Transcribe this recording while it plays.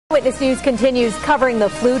Eyewitness News continues covering the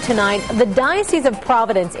flu tonight. The Diocese of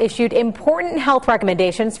Providence issued important health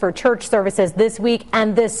recommendations for church services this week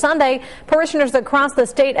and this Sunday. Parishioners across the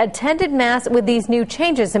state attended Mass with these new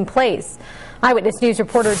changes in place. Eyewitness News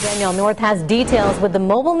reporter Danielle North has details with the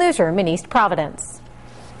mobile newsroom in East Providence.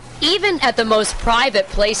 Even at the most private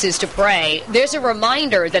places to pray, there's a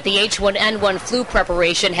reminder that the H1N1 flu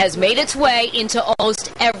preparation has made its way into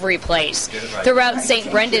almost every place. Throughout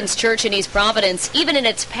St. Brendan's Church in East Providence, even in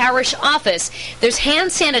its parish office, there's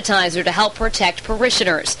hand sanitizer to help protect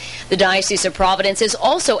parishioners. The Diocese of Providence has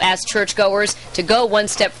also asked churchgoers to go one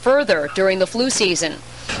step further during the flu season.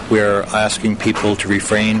 We're asking people to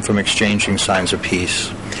refrain from exchanging signs of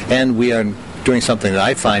peace, and we are doing something that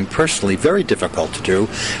I find personally very difficult to do,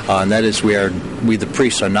 and that is we, the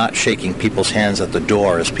priests, are not shaking people's hands at the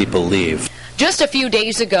door as people leave. Just a few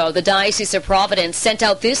days ago, the Diocese of Providence sent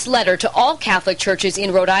out this letter to all Catholic churches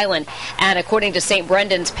in Rhode Island. And according to St.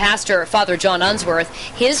 Brendan's pastor, Father John Unsworth,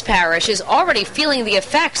 his parish is already feeling the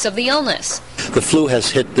effects of the illness. The flu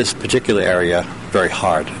has hit this particular area very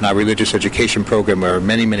hard. In our religious education program, there are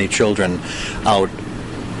many, many children out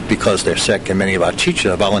because they're sick, and many of our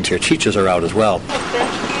volunteer teachers are out as well.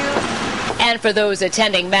 And for those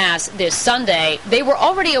attending Mass this Sunday, they were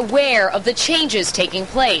already aware of the changes taking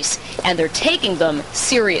place, and they're taking them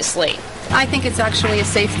seriously. I think it's actually a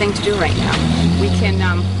safe thing to do right now. We can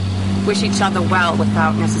wish each other well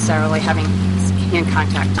without necessarily having hand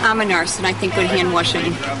contact. I'm a nurse, and I think good hand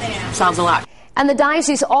washing solves a lot. And the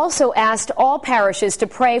diocese also asked all parishes to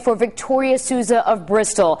pray for Victoria Souza of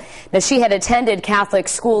Bristol. Now, she had attended Catholic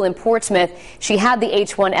school in Portsmouth. She had the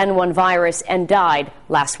H1N1 virus and died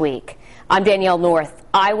last week. I'm Danielle North,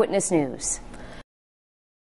 Eyewitness News.